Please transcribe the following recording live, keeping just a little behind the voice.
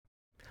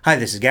Hi,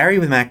 this is Gary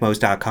with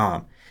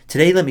MacMost.com.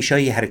 Today let me show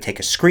you how to take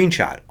a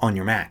screenshot on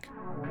your Mac.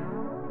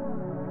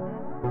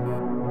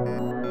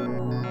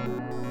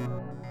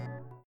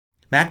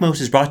 MacMost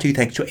is brought to you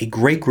thanks to a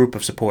great group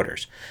of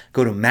supporters.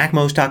 Go to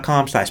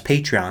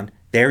MacMost.com/Patreon.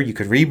 There you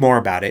can read more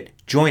about it,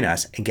 join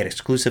us, and get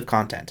exclusive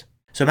content.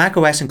 So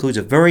macOS includes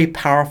a very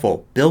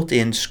powerful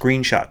built-in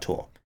screenshot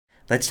tool.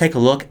 Let's take a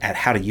look at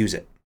how to use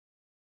it.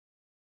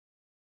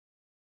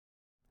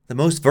 The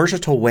most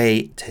versatile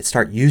way to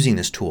start using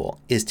this tool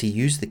is to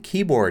use the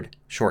keyboard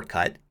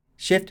shortcut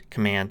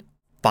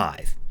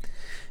Shift-Command-5.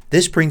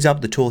 This brings up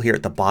the tool here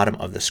at the bottom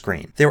of the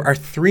screen. There are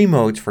three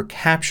modes for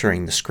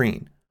capturing the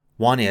screen.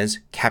 One is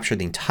capture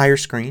the entire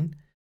screen.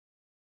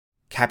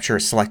 Capture a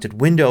selected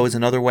window is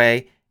another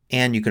way.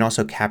 And you can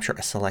also capture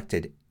a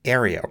selected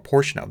area or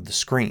portion of the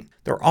screen.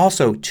 There are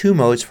also two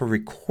modes for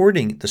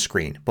recording the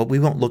screen, but we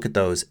won't look at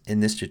those in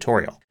this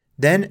tutorial.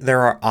 Then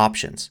there are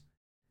options.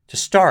 To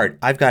start,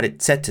 I've got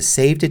it set to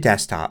Save to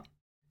Desktop,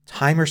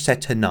 Timer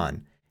set to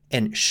None,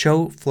 and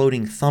Show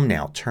Floating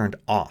Thumbnail turned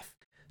off.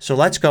 So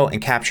let's go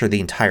and capture the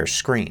entire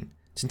screen.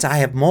 Since I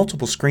have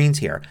multiple screens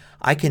here,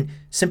 I can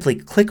simply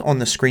click on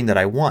the screen that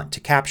I want to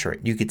capture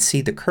it. You can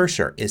see the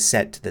cursor is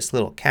set to this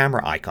little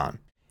camera icon.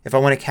 If I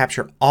want to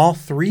capture all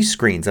three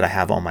screens that I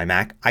have on my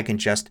Mac, I can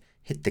just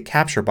hit the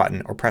Capture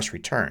button or press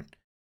Return.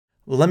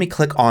 Well, let me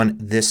click on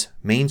this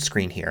main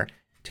screen here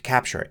to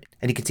capture it.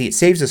 And you can see it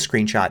saves the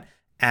screenshot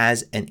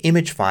as an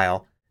image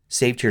file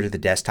saved here to the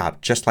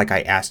desktop just like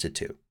I asked it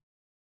to.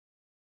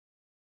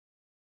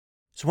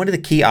 So one of the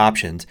key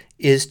options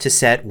is to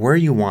set where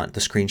you want the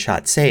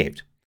screenshot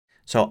saved.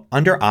 So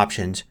under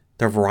Options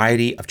there are a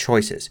variety of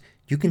choices.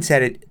 You can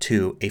set it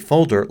to a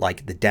folder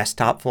like the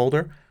Desktop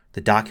folder,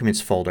 the Documents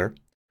folder,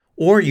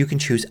 or you can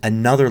choose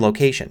another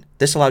location.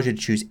 This allows you to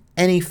choose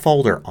any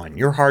folder on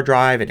your hard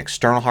drive, an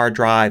external hard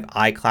drive,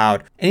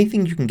 iCloud,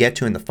 anything you can get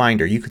to in the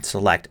Finder you can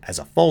select as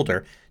a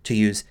folder to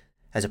use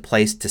as a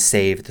place to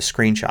save the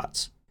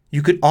screenshots.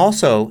 You could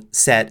also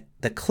set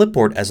the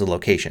clipboard as a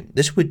location.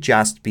 This would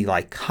just be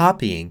like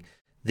copying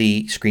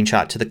the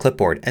screenshot to the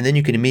clipboard and then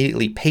you can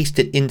immediately paste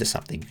it into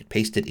something. You can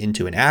paste it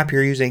into an app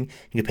you're using.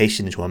 You can paste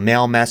it into a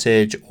mail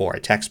message or a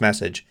text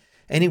message.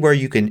 Anywhere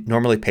you can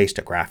normally paste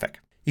a graphic.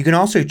 You can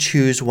also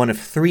choose one of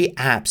three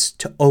apps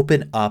to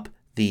open up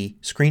the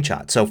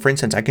screenshot. So for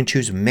instance I can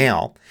choose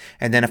Mail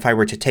and then if I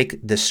were to take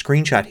this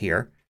screenshot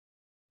here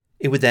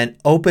it would then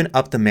open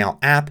up the Mail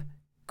app,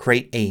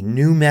 create a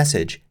new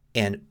message,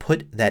 and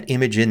put that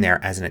image in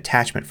there as an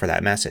attachment for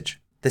that message.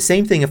 The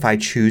same thing if I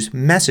choose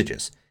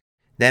Messages.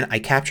 Then I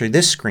capture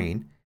this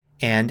screen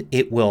and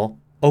it will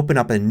open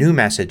up a new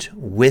message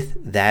with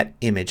that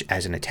image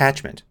as an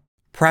attachment.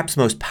 Perhaps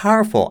the most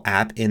powerful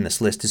app in this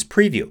list is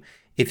Preview.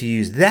 If you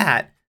use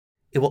that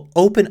it will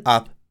open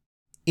up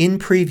in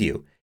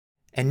Preview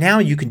and now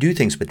you can do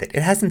things with it.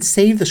 It hasn't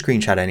saved the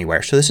screenshot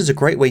anywhere, so this is a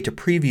great way to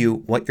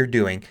preview what you're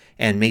doing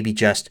and maybe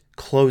just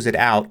close it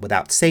out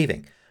without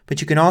saving. But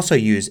you can also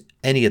use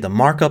any of the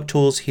markup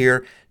tools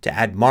here to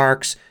add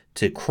marks,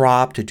 to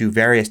crop, to do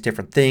various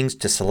different things,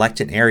 to select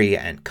an area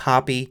and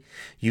copy.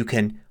 You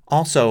can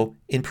also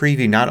in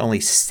Preview not only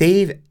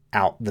save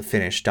out the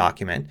finished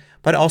document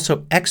but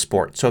also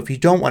export. So if you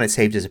don't want it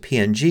saved as a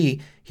PNG,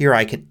 here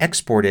I can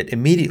export it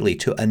immediately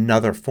to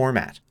another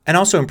format. And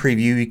also in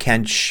Preview you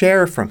can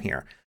share from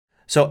here.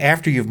 So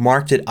after you've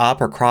marked it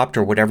up or cropped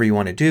or whatever you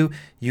want to do,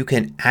 you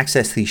can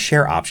access these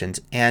share options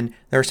and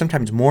there are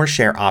sometimes more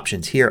share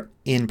options here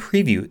in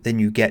Preview than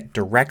you get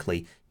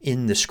directly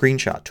in the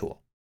screenshot tool.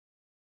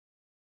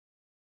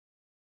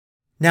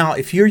 Now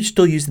if you're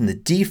still using the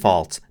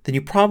defaults then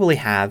you probably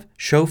have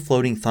Show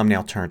Floating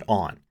Thumbnail turned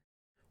on.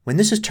 When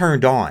this is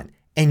turned on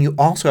and you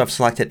also have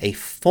selected a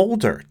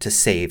folder to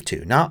save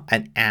to, not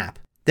an app,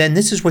 then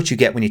this is what you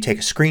get when you take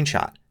a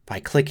screenshot. If I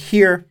click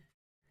here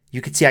you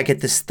can see I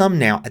get this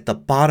thumbnail at the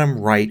bottom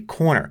right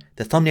corner.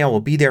 The thumbnail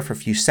will be there for a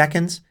few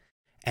seconds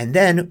and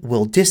then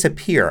will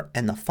disappear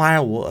and the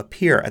file will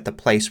appear at the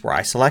place where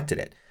I selected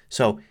it.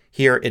 So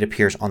here it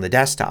appears on the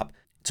desktop.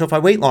 So if I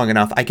wait long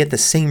enough I get the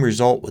same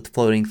result with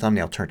Floating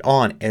Thumbnail turned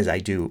on as I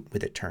do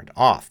with it turned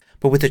off.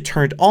 But with it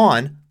turned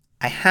on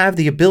I have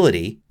the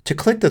ability to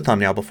click the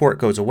thumbnail before it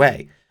goes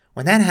away.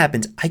 When that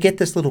happens I get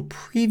this little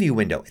preview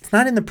window. It's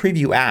not in the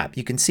Preview app.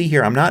 You can see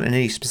here I'm not in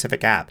any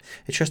specific app.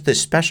 It's just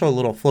this special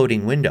little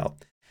floating window.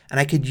 And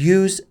I could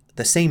use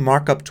the same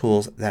markup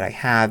tools that I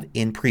have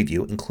in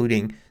Preview,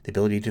 including the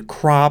ability to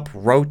crop,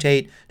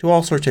 rotate, do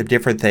all sorts of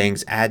different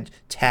things, add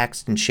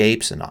text and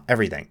shapes and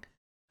everything.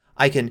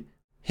 I can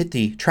hit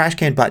the trash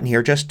can button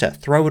here just to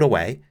throw it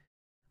away.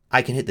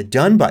 I can hit the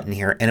Done button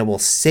here and it will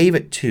save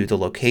it to the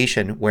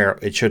location where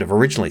it should have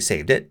originally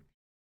saved it.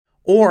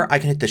 Or I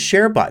can hit the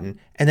Share button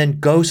and then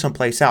go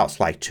someplace else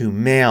like to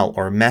Mail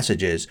or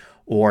Messages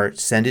or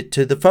send it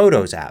to the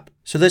Photos app.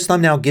 So this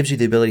thumbnail gives you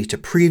the ability to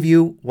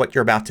preview what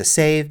you're about to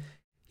save.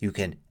 You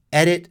can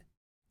edit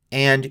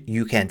and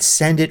you can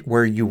send it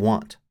where you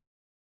want.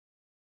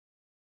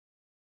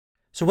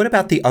 So what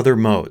about the other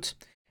modes?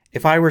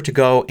 If I were to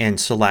go and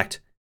select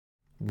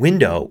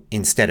Window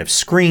instead of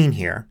Screen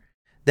here,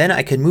 then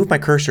I can move my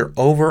cursor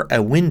over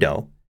a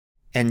window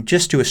and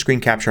just do a screen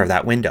capture of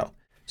that window.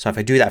 So if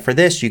I do that for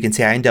this, you can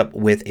see I end up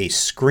with a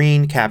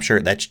screen capture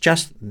that's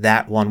just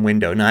that one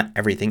window, not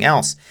everything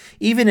else.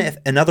 Even if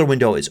another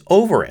window is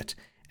over it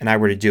and I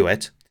were to do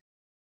it,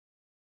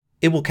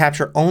 it will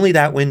capture only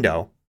that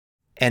window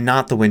and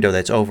not the window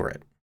that's over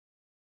it.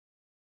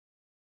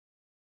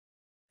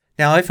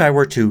 Now if I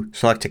were to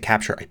select to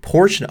capture a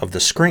portion of the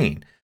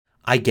screen,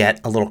 I get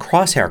a little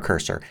crosshair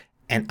cursor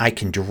and I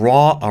can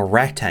draw a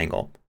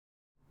rectangle.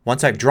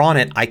 Once I've drawn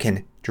it, I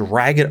can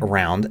drag it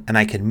around and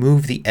I can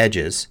move the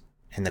edges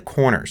and the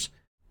corners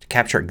to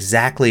capture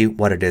exactly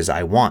what it is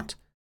I want.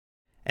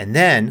 And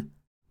then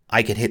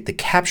I can hit the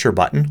capture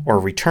button or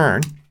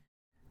return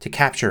to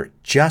capture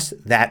just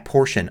that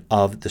portion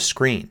of the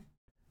screen.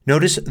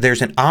 Notice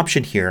there's an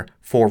option here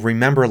for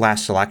remember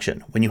last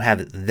selection. When you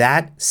have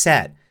that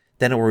set,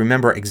 then it will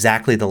remember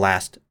exactly the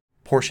last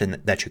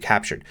portion that you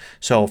captured.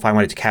 So if I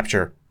wanted to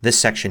capture this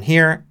section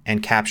here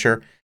and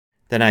capture,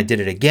 then I did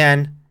it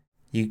again,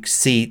 you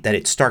see that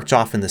it starts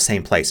off in the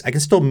same place. I can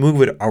still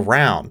move it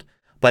around,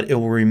 but it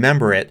will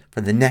remember it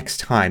for the next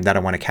time that I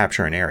want to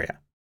capture an area.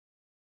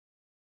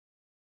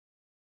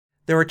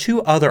 There are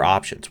two other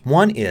options.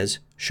 One is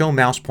show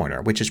mouse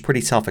pointer, which is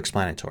pretty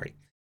self-explanatory.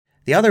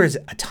 The other is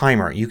a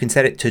timer. You can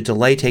set it to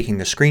delay taking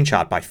the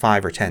screenshot by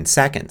 5 or 10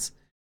 seconds.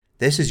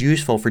 This is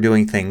useful for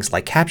doing things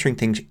like capturing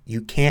things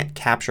you can't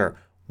capture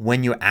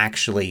when you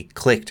actually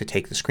click to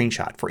take the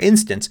screenshot. For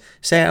instance,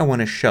 say I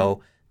want to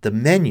show the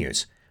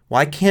menus. Well,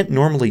 I can't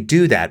normally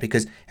do that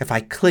because if I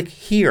click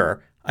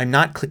here, I'm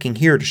not clicking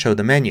here to show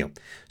the menu.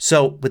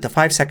 So with the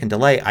 5-second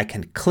delay, I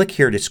can click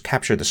here to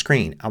capture the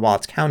screen. And while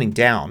it's counting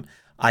down,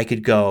 I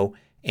could go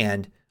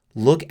and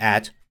look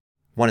at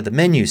one of the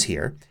menus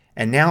here.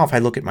 And now if I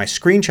look at my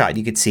screenshot,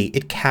 you can see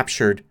it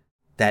captured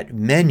that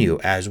menu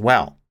as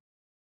well.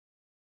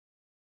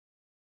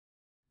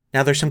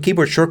 Now there's some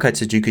keyboard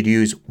shortcuts that you could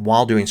use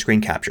while doing screen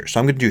capture. So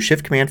I'm going to do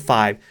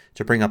Shift-Command-5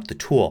 to bring up the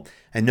tool.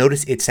 And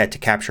notice it's set to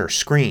capture a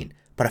screen.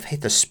 But if I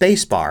hit the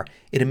space bar,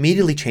 it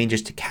immediately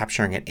changes to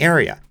capturing an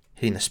area.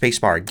 Hitting the space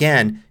bar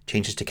again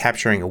changes to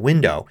capturing a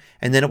window.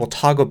 And then it will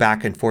toggle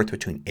back and forth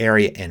between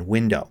area and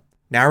window.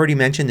 Now I already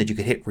mentioned that you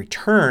could hit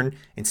return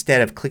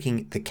instead of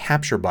clicking the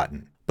capture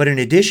button. But in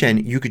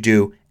addition, you could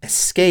do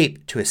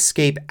escape to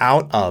escape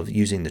out of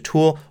using the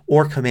tool,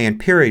 or Command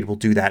period will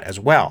do that as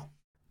well.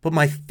 But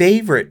my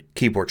favorite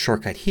keyboard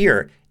shortcut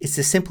here is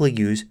to simply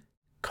use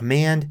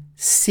Command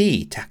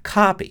C to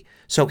copy.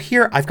 So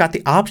here I've got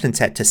the option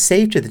set to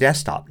save to the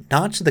desktop,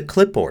 not to the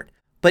clipboard.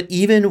 But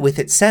even with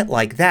it set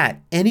like that,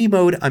 any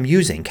mode I'm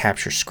using,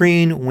 capture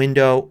screen,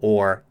 window,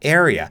 or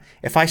area,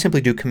 if I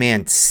simply do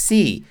Command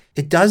C,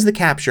 it does the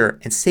capture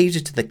and saves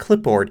it to the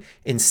clipboard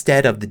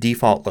instead of the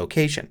default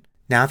location.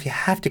 Now if you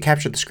have to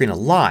capture the screen a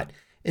lot,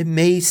 it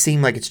may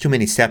seem like it's too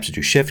many steps to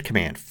do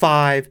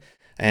Shift-Command-5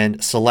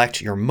 and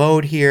select your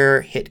mode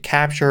here, hit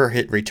capture,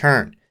 hit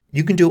return.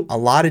 You can do a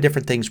lot of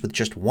different things with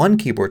just one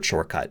keyboard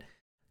shortcut.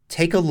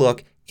 Take a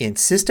look in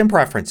System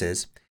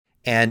Preferences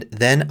and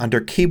then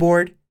under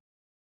Keyboard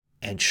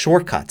and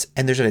Shortcuts,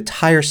 and there's an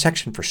entire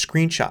section for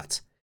screenshots.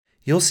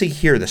 You'll see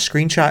here the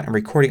screenshot and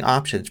recording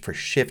options for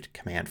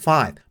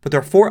Shift-Command-5. But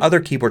there are 4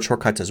 other keyboard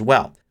shortcuts as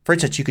well. For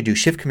instance, you could do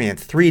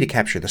Shift-Command-3 to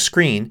capture the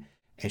screen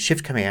and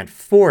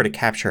Shift-Command-4 to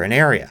capture an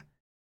area.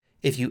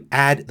 If you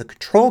add the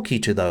Control key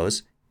to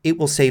those, it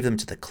will save them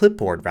to the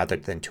clipboard rather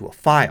than to a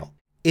file.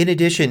 In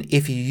addition,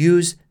 if you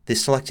use the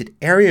selected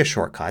area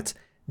shortcuts,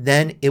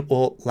 then it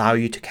will allow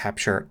you to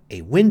capture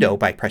a window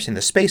by pressing the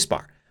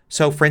spacebar.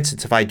 So for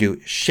instance, if I do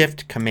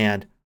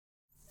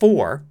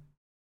Shift-Command-4,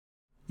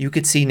 you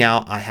could see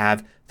now I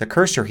have the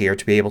cursor here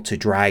to be able to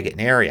drag an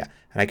area.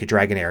 And I could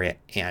drag an area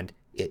and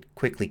it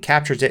quickly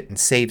captures it and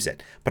saves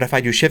it. But if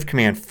I do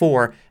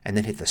Shift-Command-4 and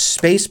then hit the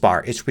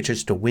spacebar, it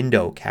switches to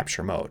window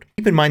capture mode.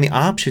 Keep in mind the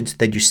options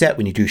that you set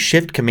when you do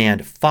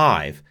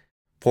Shift-Command-5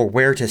 for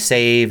where to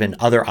save and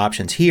other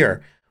options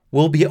here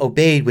will be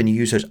obeyed when you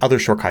use those other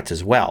shortcuts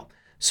as well.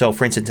 So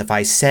for instance, if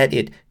I set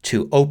it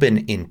to open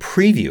in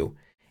preview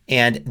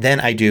and then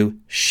I do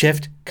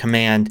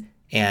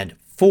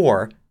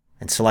Shift-Command-4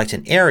 and select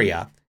an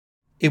area,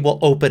 it will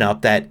open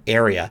up that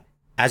area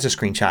as a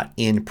screenshot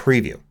in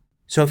preview.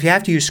 So if you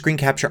have to use screen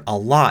capture a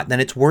lot, then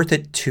it's worth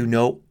it to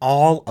know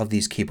all of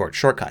these keyboard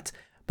shortcuts.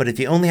 But if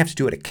you only have to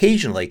do it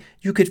occasionally,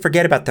 you could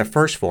forget about the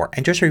first 4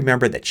 and just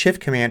remember that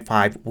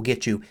Shift-Command-5 will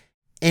get you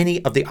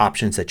any of the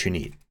options that you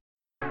need.